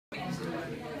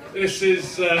This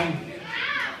is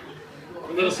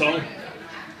another song.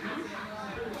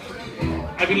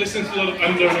 I've been listening to a lot of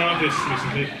unknown artists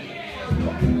recently,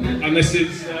 and this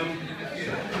is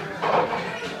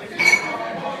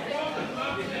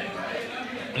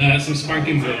some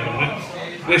spanking version of it.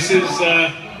 This is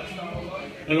an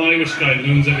Irish guy that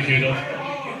no one's ever heard of,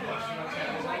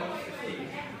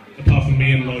 apart from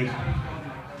me and Lloyd.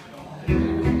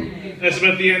 It's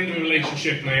about the end of a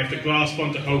relationship, and you have to grasp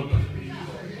onto hope.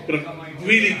 You've got to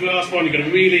really grasp on, you've got to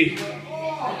really,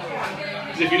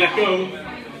 because if you let go,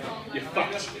 you're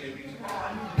fucked.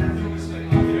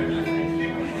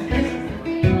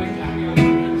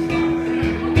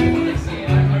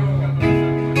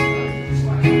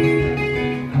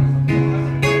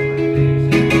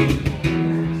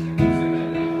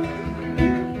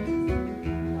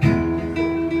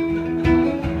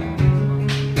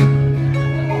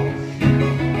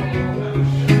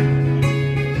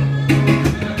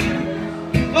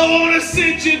 I wanna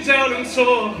sit you down and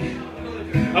talk.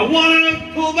 I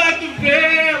wanna pull back the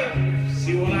veil,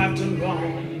 see what I've done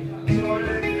wrong.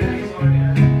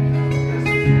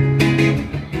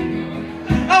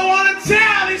 I wanna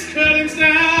tear these curtains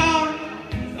down.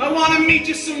 I wanna meet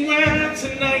you somewhere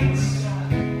tonight,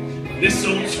 this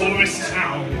old tourist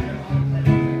town.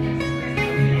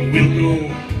 And we'll go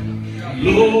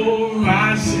low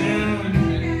rising,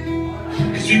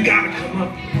 'cause we've gotta come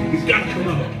up, we've gotta come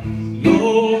up.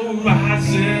 Low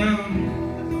rising,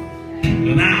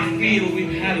 and I feel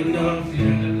we've had enough.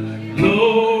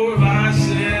 Low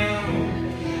rising,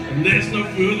 and there's no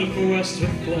further for us to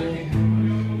fall.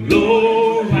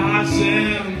 Low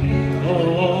rising,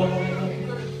 oh,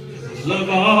 the love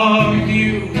of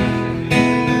you,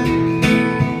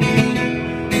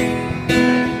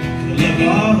 the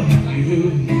love of you.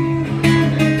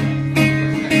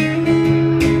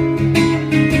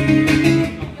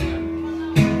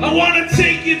 I wanna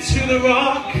take you to the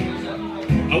rock.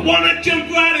 I wanna jump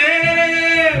right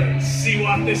in, see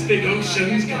what this big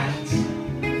ocean's got.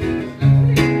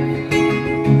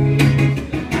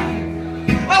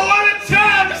 I wanna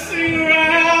turn this thing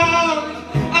around.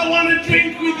 I wanna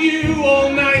drink with you all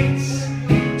night,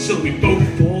 till we both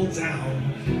fall down.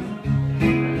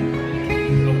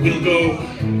 And we'll go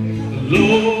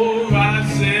low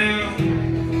rising,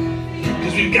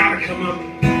 'cause we've gotta come up,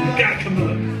 we've gotta come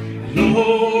up.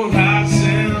 Low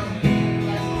rising,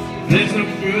 there's no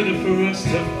further for us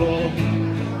to fall.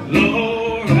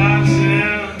 Low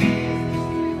rising,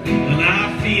 and I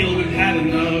feel we've had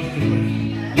enough of it.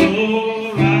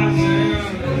 Low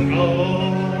rising, oh.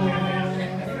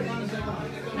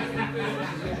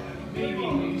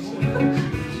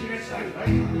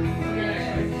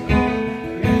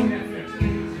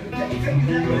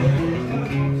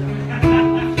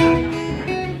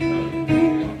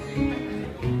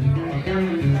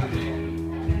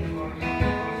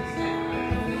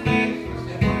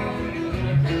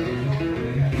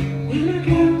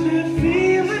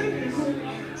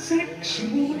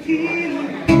 Sexual healing.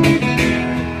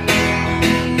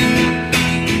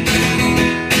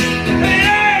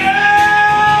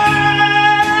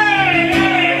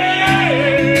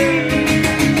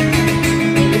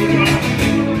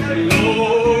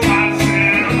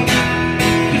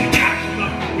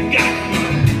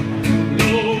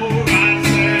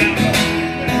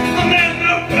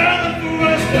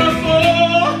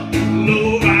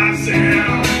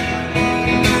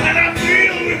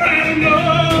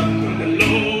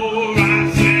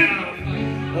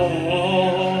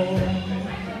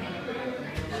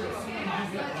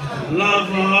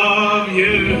 Love of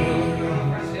you.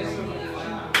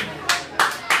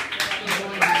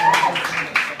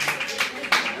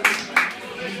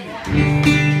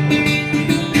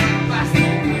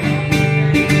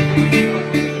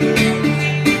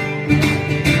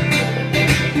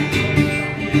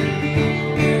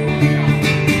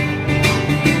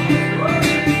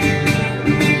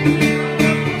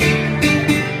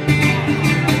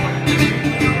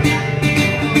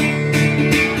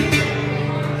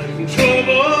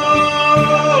 Trouble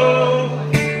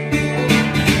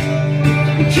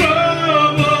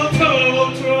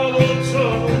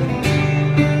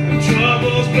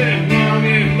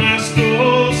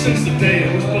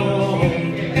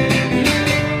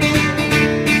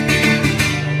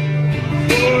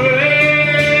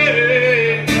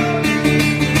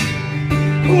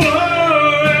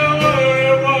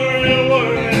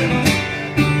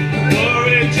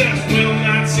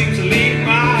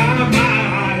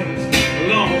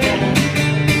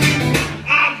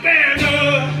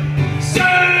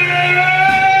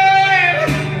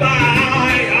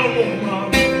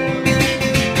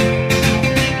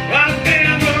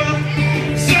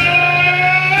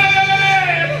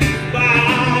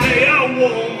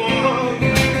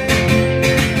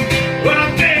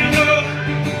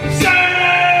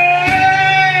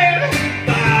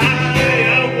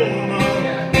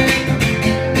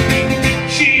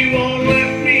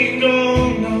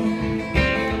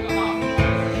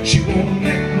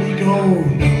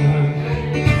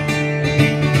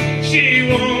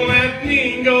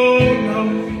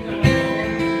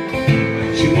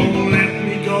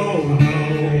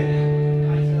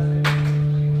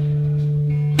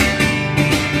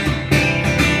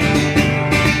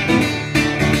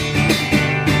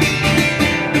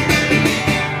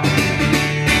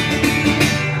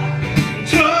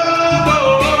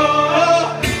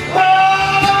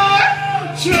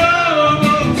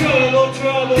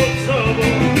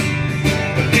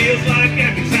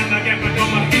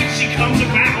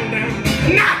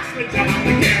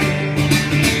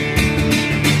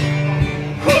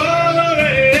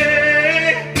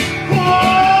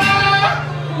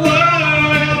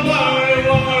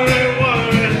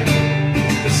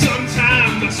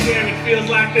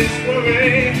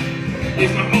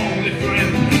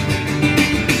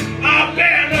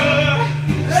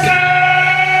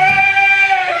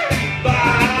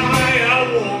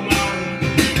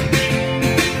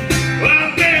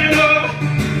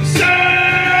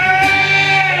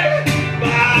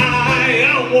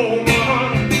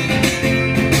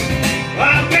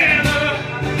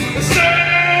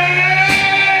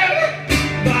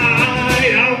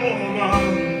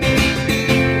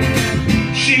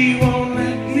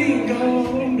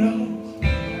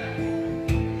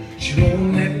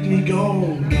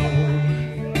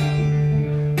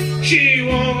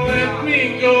won't let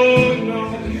me go, no.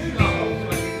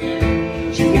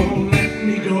 She won't let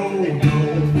me go, no.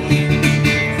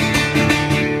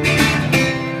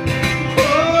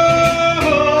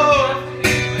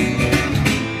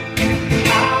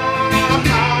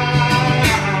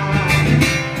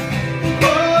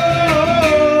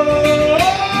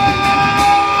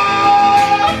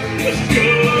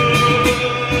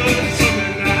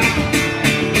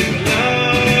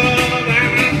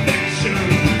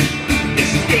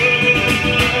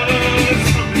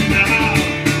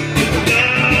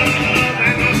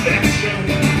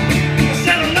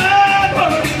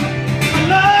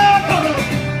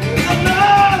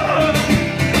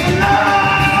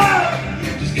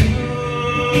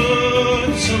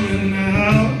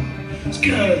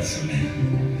 Good to me.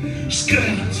 It's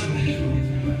good to me.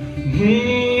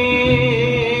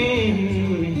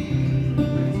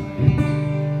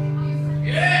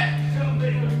 Yeah.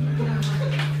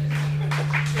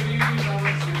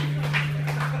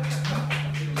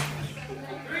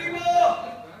 Three more.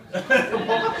 I'm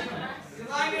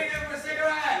gonna go for a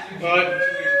cigarette. Alright,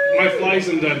 my fly's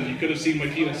undone. You could have seen my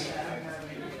penis.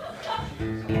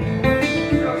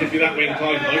 If you're that way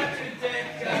inclined, like.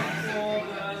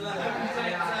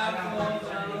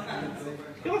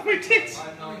 Get off my tits!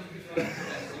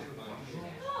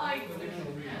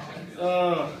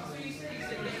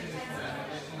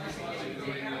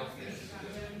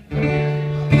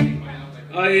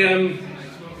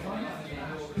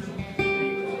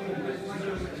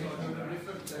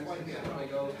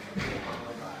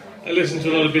 I listen to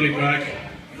a lot of Billy Bragg.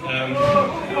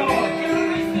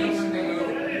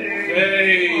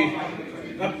 Hey,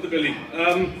 up the Billy.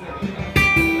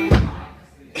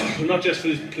 Not just for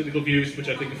his political views, which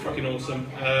I think are fucking awesome.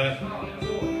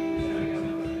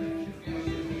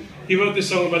 He wrote this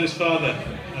song about his father,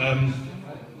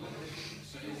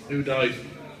 who died.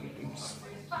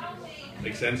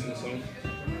 Makes sense in the song.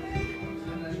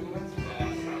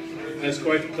 And it's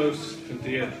quite close and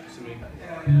dear to me.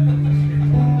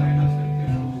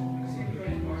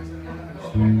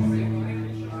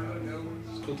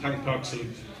 It's called Tank Park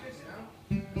Salute.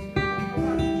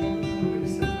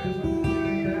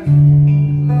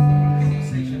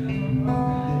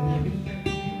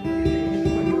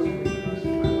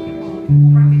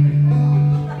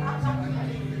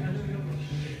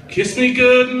 Kiss me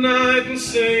goodnight and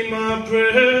say my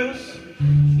prayers.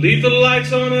 Leave the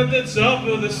lights on at the top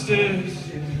of the stairs.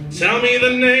 Tell me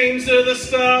the names of the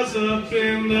stars up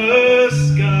in the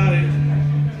sky.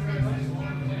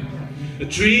 The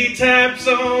tree taps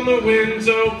on the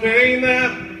window pane.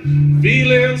 That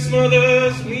feeling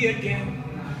smothers me again.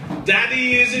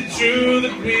 Daddy, is it true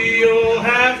that we all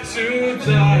have to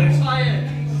die?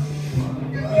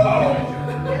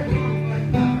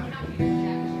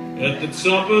 At the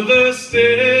top of the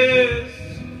stairs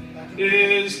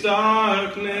is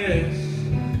darkness.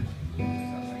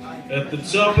 At the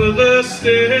top of the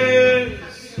stairs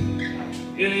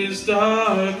is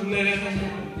darkness.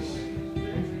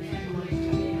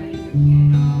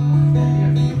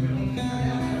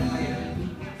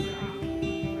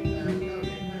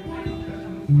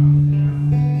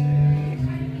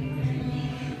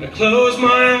 I closed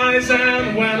my eyes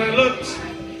and when I looked,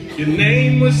 your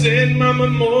name was in my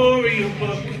memorial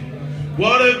book.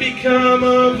 What had become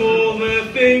of all the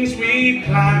things we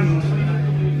planned?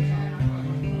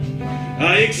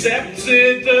 I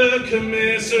accepted the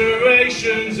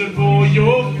commiserations of all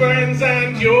your friends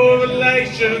and your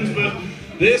relations, but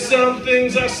there's some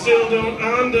things I still don't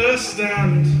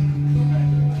understand.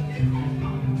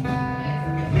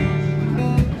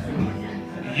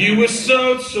 You were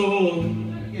so tall,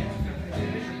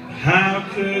 how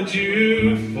could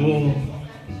you fall?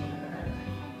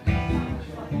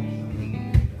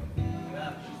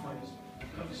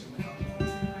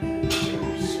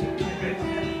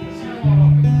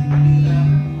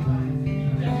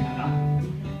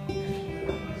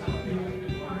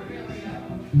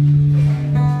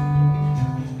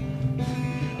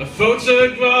 A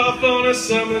photograph on a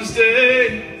summer's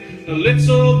day, a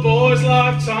little boy's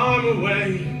lifetime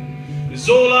away, is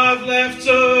all I've left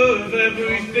of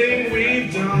everything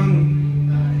we've done.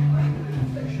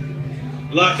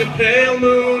 Like a pale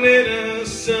moon in a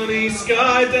sunny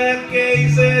sky that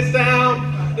gazes down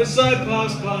as I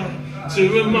pass by, to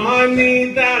remind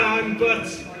me that I'm but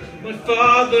my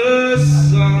father's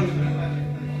son.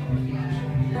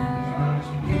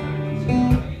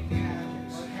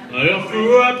 I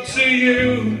offer up to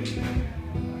you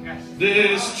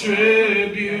this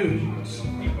tribute.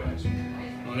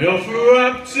 I offer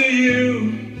up to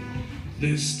you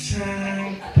this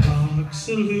Tank Park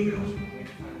salute.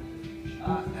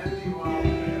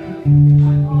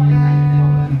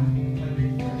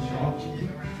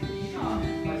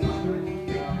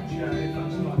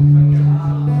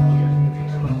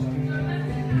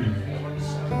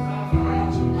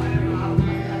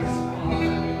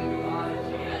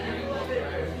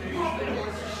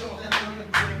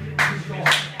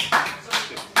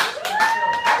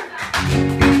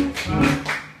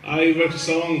 I wrote a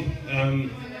song, I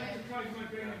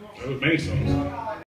wrote many songs.